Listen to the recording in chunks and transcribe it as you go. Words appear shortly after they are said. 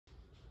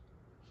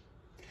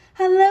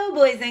Hello,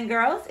 boys and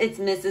girls. It's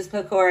Mrs.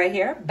 Pecora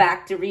here,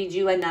 back to read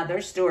you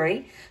another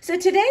story. So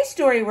today's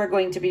story we're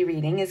going to be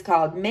reading is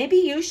called Maybe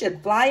You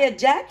Should Fly a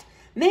Jet,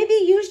 Maybe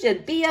You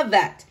Should Be a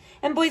Vet.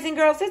 And boys and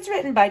girls, it's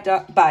written by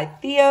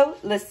Theo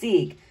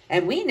Lesigue,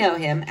 and we know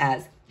him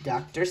as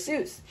Dr.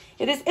 Seuss.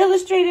 It is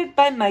illustrated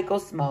by Michael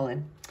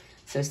Smolin.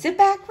 So sit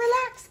back,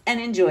 relax,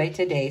 and enjoy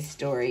today's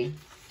story.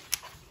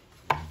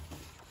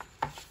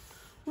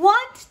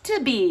 Want to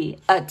be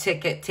a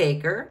ticket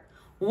taker?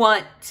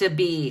 Want to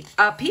be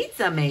a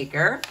pizza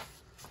maker?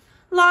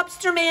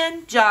 Lobster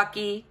man,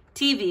 jockey,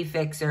 TV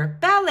fixer,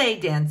 ballet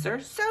dancer,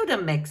 soda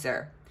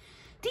mixer.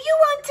 Do you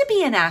want to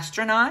be an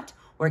astronaut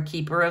or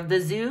keeper of the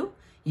zoo?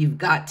 You've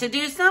got to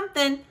do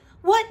something.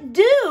 What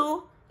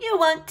do you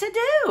want to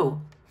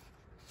do?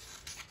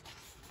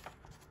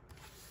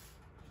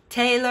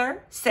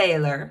 Tailor,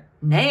 sailor,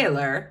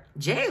 nailer,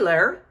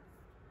 jailer.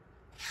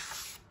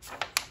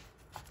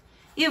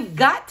 You've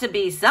got to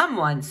be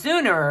someone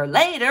sooner or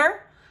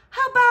later.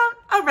 How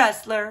about a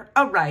wrestler,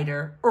 a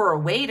writer, or a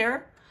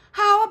waiter?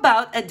 How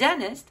about a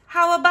dentist?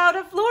 How about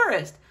a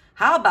florist?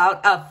 How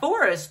about a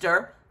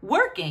forester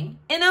working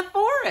in a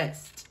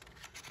forest?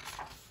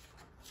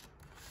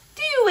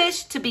 Do you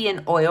wish to be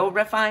an oil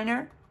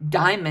refiner,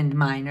 diamond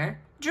miner,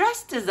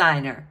 dress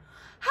designer?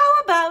 How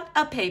about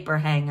a paper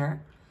hanger?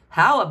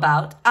 How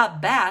about a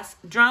bass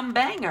drum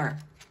banger?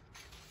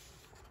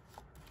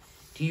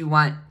 Do you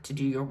want to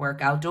do your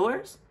work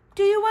outdoors?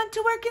 Do you want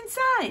to work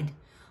inside?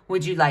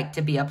 Would you like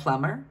to be a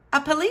plumber,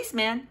 a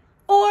policeman,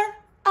 or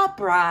a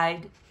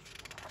bride?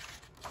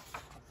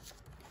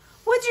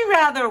 Would you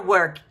rather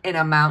work in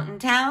a mountain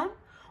town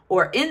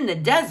or in the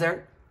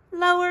desert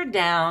lower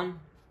down?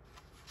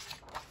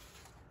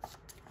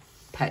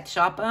 Pet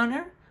shop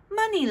owner,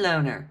 money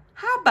loaner.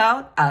 How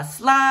about a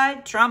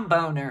slide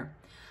tromboner?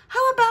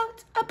 How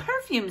about a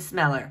perfume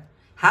smeller?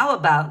 How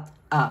about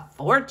a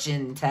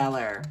fortune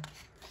teller?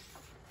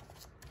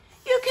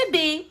 You could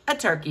be a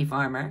turkey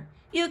farmer.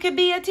 You could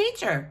be a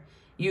teacher.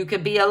 You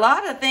could be a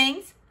lot of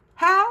things.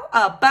 How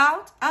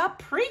about a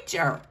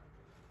preacher?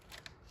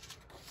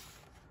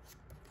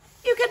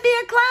 You could be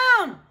a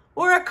clown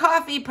or a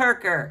coffee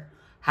perker.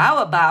 How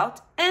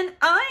about an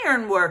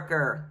iron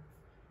worker?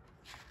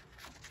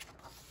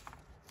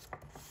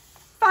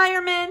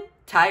 Fireman,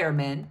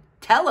 tireman,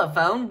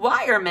 telephone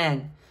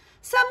wireman.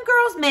 Some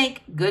girls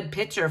make good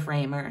picture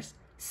framers.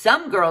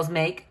 Some girls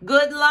make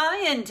good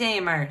lion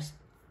tamers.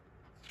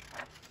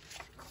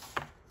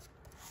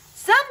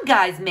 Some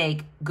guys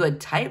make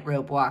good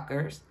tightrope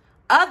walkers.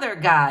 Other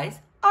guys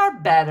are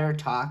better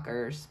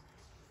talkers.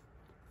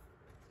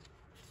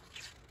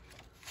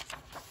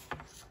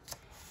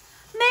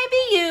 Maybe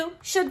you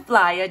should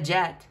fly a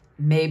jet.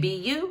 Maybe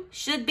you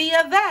should be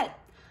a vet.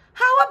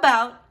 How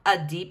about a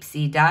deep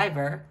sea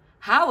diver?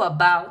 How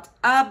about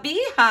a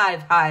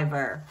beehive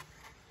hiver?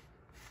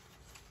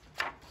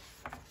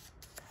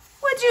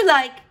 Would you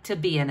like to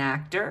be an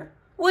actor?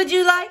 Would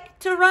you like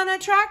to run a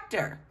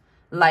tractor?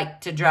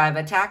 Like to drive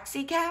a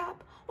taxi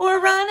cab or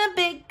run a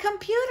big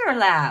computer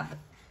lab?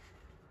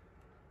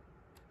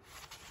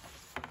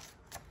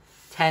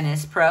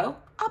 Tennis pro,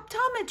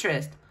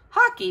 optometrist,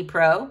 hockey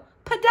pro,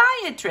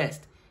 podiatrist,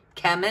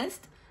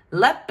 chemist,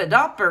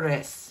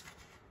 lepidoporist.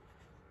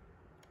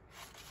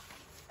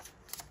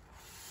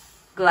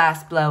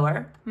 Glass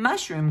blower,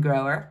 mushroom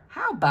grower,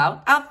 how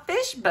about a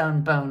fishbone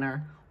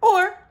boner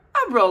or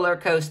a roller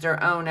coaster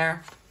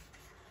owner?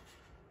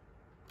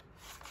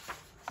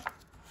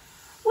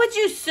 Would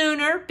you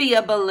sooner be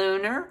a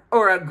ballooner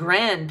or a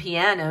grand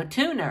piano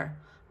tuner?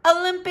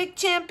 Olympic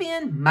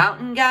champion,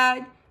 mountain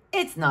guide?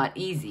 It's not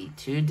easy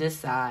to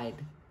decide.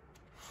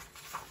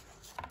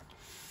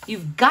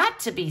 You've got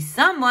to be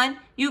someone.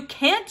 You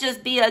can't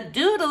just be a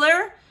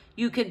doodler.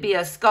 You could be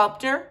a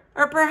sculptor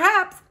or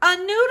perhaps a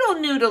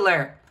noodle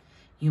noodler.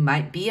 You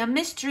might be a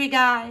mystery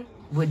guy.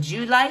 Would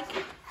you like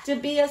to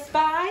be a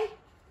spy?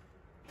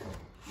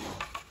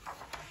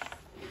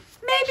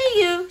 Maybe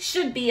you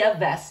should be a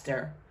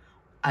vester,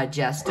 a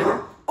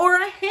jester, or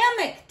a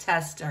hammock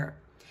tester.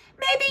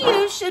 Maybe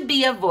you should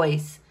be a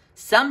voice.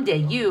 Someday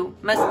you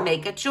must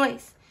make a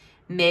choice.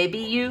 Maybe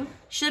you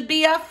should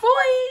be a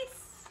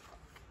voice.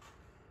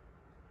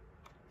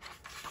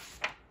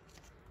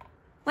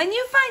 When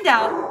you find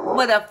out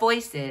what a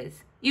voice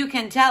is, you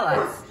can tell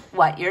us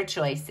what your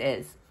choice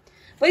is.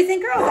 Boys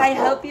and girls, I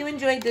hope you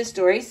enjoyed this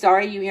story.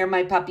 Sorry you hear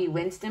my puppy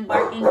Winston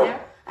barking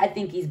there. I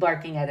think he's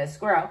barking at a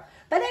squirrel.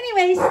 But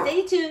anyway,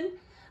 stay tuned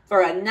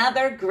for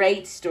another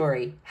great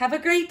story. Have a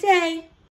great day.